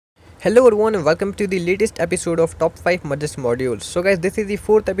Hello everyone and welcome to the latest episode of Top 5 Magisk Modules. So guys, this is the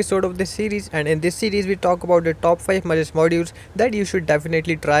 4th episode of this series, and in this series we talk about the top 5 Magisk Modules that you should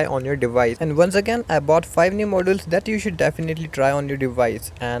definitely try on your device. And once again, I bought 5 new modules that you should definitely try on your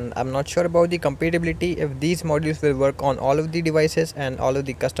device, and I'm not sure about the compatibility if these modules will work on all of the devices and all of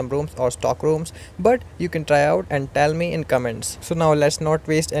the custom ROMs or stock ROMs, but you can try out and tell me in comments. So now let's not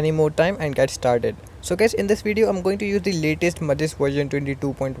waste any more time and get started. So guys, in this video I'm going to use the latest Magisk version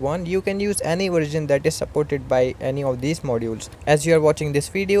 22.1. You can use any version that is supported by any of these modules. As you are watching this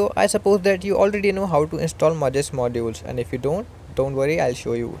video, I suppose that you already know how to install Magisk modules, and if you don't worry, I'll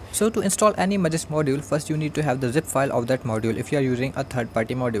show you. So to install any Magisk module, first you need to have the zip file of that module if you are using a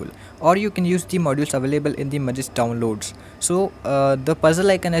third-party module, or you can use the modules available in the Magisk downloads. So the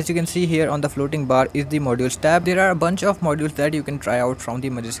puzzle icon, as you can see here on the floating bar, is the modules tab. There are a bunch of modules that you can try out from the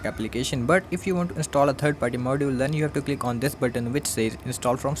Magisk application, but if you want to install a third-party module, then you have to click on this button which says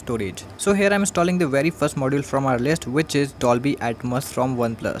install from storage. So here I'm installing the very first module from our list, which is Dolby Atmos from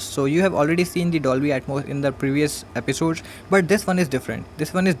OnePlus. So you have already seen the Dolby Atmos in the previous episodes, but this one is different.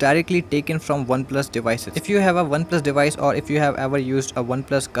 This one is directly taken from OnePlus devices. If you have a OnePlus device, or if you have ever used a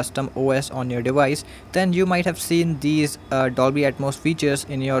OnePlus custom OS on your device, then you might have seen these Dolby Atmos features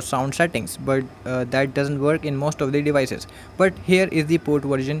in your sound settings, but that doesn't work in most of the devices. But here is the port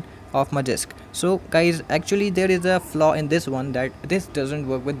version of Magisk. So guys, actually there is a flaw in this one, that this doesn't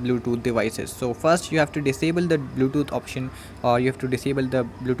work with Bluetooth devices. So first you have to disable the Bluetooth option, or you have to disable the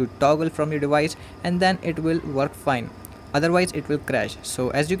Bluetooth toggle from your device, and then it will work fine. Otherwise it will crash.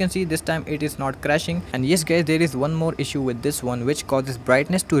 So as you can see, this time it is not crashing. And yes guys, there is one more issue with this one, which causes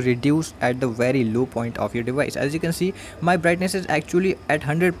brightness to reduce at the very low point of your device. As you can see, my brightness is actually at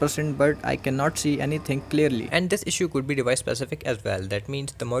 100%, but I cannot see anything clearly. And this issue could be device specific as well. That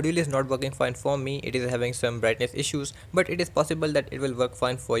means the module is not working fine for me, it is having some brightness issues, but it is possible that it will work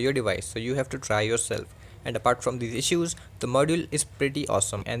fine for your device. So you have to try yourself. And apart from these issues, the module is pretty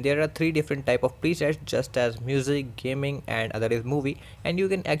awesome, and there are 3 different type of presets, just as music, gaming, and other is movie, and you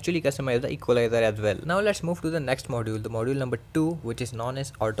can actually customize the equalizer as well. Now let's move to the next module, the module number 2, which is known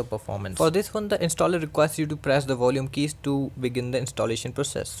as auto performance. For this one, the installer requires you to press the volume keys to begin the installation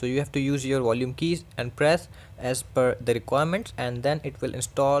process. So you have to use your volume keys and press as per the requirements, and then it will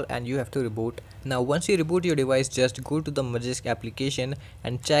install and you have to reboot. Now once you reboot your device, just go to the Magisk application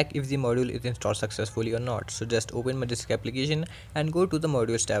and check if the module is installed successfully or not. So just open Magisk application and go to the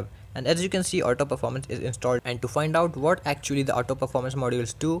modules tab, and as you can see, auto performance is installed. And to find out what actually the auto performance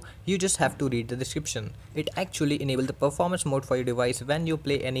modules do, you just have to read the description. It actually enables the performance mode for your device when you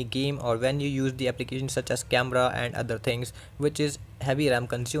play any game, or when you use the application such as camera and other things which is heavy RAM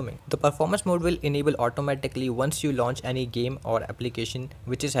consuming. The performance mode will enable automatically once you launch any game or application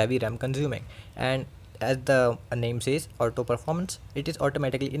which is heavy RAM consuming, and as the name says, auto performance, it is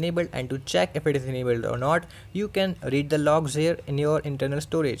automatically enabled. And to check if it is enabled or not, you can read the logs here in your internal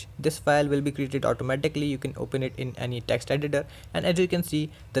storage. This file will be created automatically. You can open it in any text editor, and as you can see,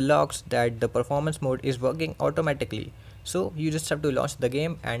 the logs that the performance mode is working automatically. So you just have to launch the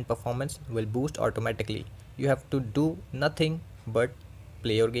game and performance will boost automatically. You have to do nothing but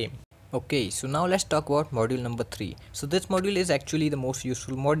play your game. Okay, so now let's talk about module number 3. So this module is actually the most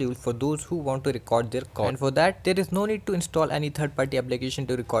useful module for those who want to record their calls. And for that, there is no need to install any third-party application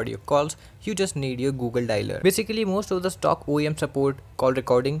to record your calls. You just need your Google dialer. Basically, most of the stock OEM support call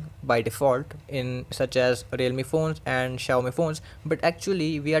recording by default, in such as Realme phones and Xiaomi phones, but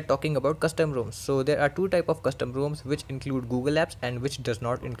actually we are talking about custom ROMs. So there are 2 types of custom ROMs, which include Google Apps and which does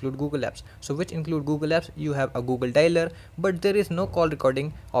not include Google Apps. So which include Google Apps, you have a Google dialer, but there is no call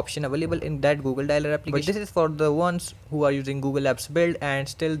recording option available in that Google dialer application. But this is for the ones who are using Google Apps build and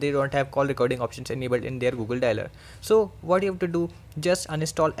still they don't have call recording options enabled in their Google dialer. So what you have to do, just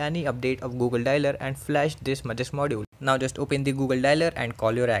uninstall any update of Google dialer and flash this Magisk module. Now just open the Google dialer and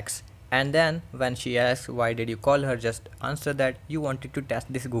call your ex, and then when she asks why did you call her, just answer that you wanted to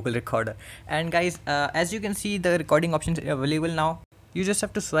test this Google recorder. And guys, as you can see, the recording options are available now. You just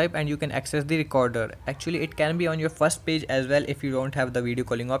have to swipe and you can access the recorder. Actually it can be on your first page as well if you don't have the video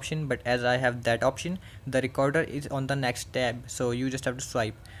calling option, but as I have that option, the recorder is on the next tab. So you just have to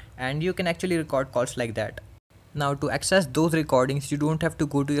swipe and you can actually record calls like that. Now to access those recordings, you don't have to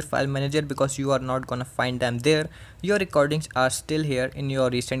go to your file manager because you are not gonna find them there. Your recordings are still here in your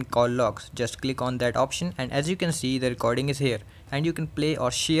recent call logs. Just click on that option, and as you can see, the recording is here and you can play or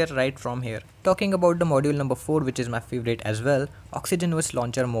share right from here. Talking about the module number 4, which is my favorite as well, OxygenOS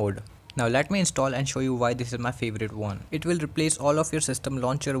Launcher mode. Now let me install and show you why this is my favorite one. It will replace all of your system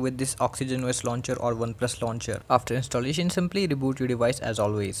launcher with this OxygenOS Launcher or OnePlus Launcher. After installation, simply reboot your device as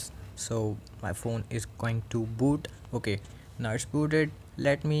always. So my phone is going to boot. Okay, now it's booted.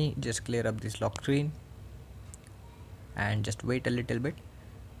 Let me just clear up this lock screen and just wait a little bit,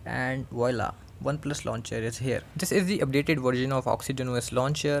 and voila, OnePlus Launcher is here. This is the updated version of OxygenOS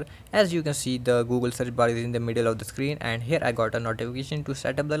Launcher. As you can see, the Google search bar is in the middle of the screen, and here I got a notification to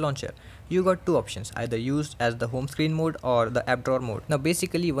set up the launcher. You got two options, either used as the home screen mode or the app drawer mode. Now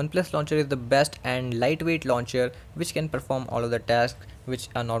basically, OnePlus Launcher is the best and lightweight launcher which can perform all of the tasks which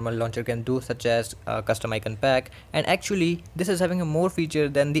a normal launcher can do, such as custom icon pack. And actually this is having a more feature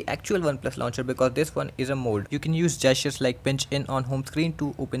than the actual OnePlus Launcher, because this one is a mode. You can use gestures like pinch in on home screen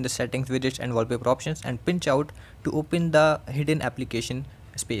to open the settings, widgets and wallpaper options, and pinch out to open the hidden application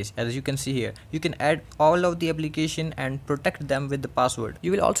space. As you can see here, you can add all of the application and protect them with the password.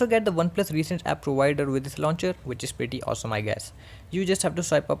 You will also get the OnePlus recent app provider with this launcher, which is pretty awesome, I guess. You just have to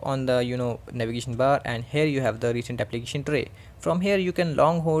swipe up on the navigation bar, and here you have the recent application tray. From here you can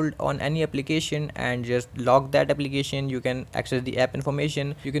long hold on any application and just lock that application. You can access the app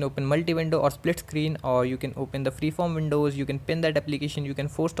information, you can open multi-window or split screen, or you can open the freeform windows, you can pin that application, you can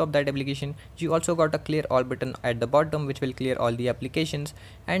force stop that application. You also got a clear all button at the bottom which will clear all the applications.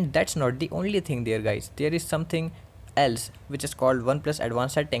 And that's not the only thing there, guys. There is something else which is called OnePlus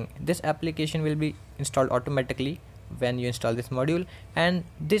Advanced Setting. This application will be installed automatically when you install this module, and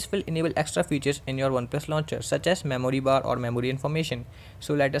this will enable extra features in your OnePlus Launcher, such as memory bar or memory information.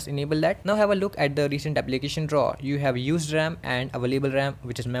 So let us enable that. Now have a look at the recent application drawer. You have used RAM and available RAM,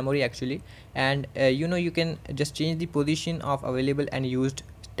 which is memory actually, and you can just change the position of available and used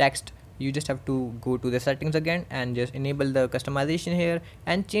text. You just have to go to the settings again and just enable the customization here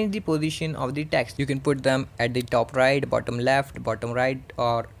and change the position of the text. You can put them at the top right, bottom left, bottom right,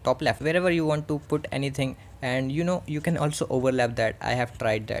 or top left, wherever you want to put anything. And you can also overlap that. I have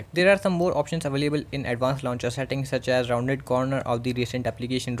tried that. There are some more options available in advanced launcher settings, such as rounded corner of the recent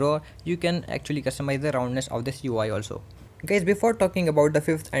application drawer. You can actually customize the roundness of this UI also. Guys, before talking about the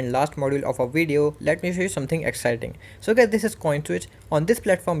fifth and last module of our video, let me show you something exciting. So guys, this is Coinswitch. On this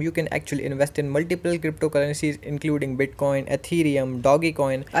platform you can actually invest in multiple cryptocurrencies, including Bitcoin, Ethereum,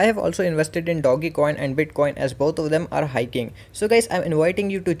 Dogecoin. I have also invested in Dogecoin and Bitcoin, as both of them are hiking. So guys, I'm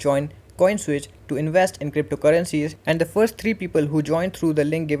inviting you to join Coinswitch to invest in cryptocurrencies, and the first 3 people who join through the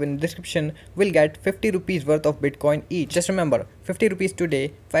link given in the description will get 50 rupees worth of Bitcoin each. Just remember, 50 rupees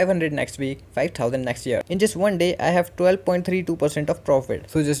today, 500 next week, 5000 next year. In just one day I have 12.32% of profit.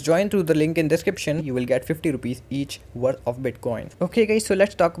 So just join through the link in description. You will get 50 rupees each worth of Bitcoin. Okay guys, so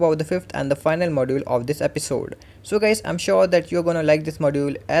let's talk about the fifth and the final module of this episode. So guys, I'm sure that you're gonna like this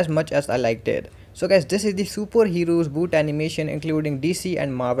module as much as I liked it. So guys, this is the superheroes boot animation, including DC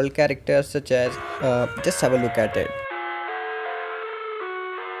and Marvel characters such as just have a look at it.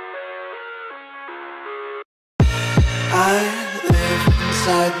 I live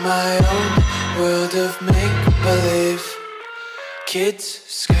inside my own world of make-believe. Kids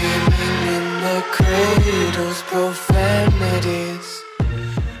screaming in the cradles, profanities.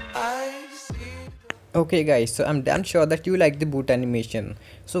 Okay guys, so I'm damn sure that you like the boot animation,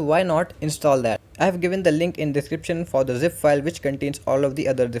 so why not install that. I have given the link in description for the zip file which contains all of the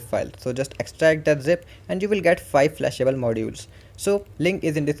other zip files. So just extract that zip and you will get 5 flashable modules. So link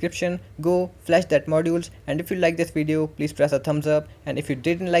is in description. Go flash that modules, and if you like this video, please press a thumbs up, and if you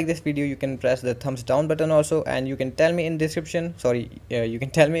didn't like this video, you can press the thumbs down button also, and you can tell me in description, you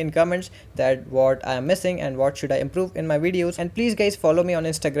can tell me in comments that what I am missing and what should I improve in my videos. And please guys, follow me on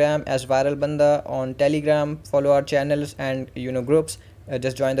Instagram as Viral Banda, on Telegram, follow our channels and groups.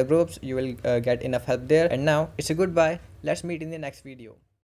 Just join the groups, you will get enough help there. And now it's a goodbye. Let's meet in the next video.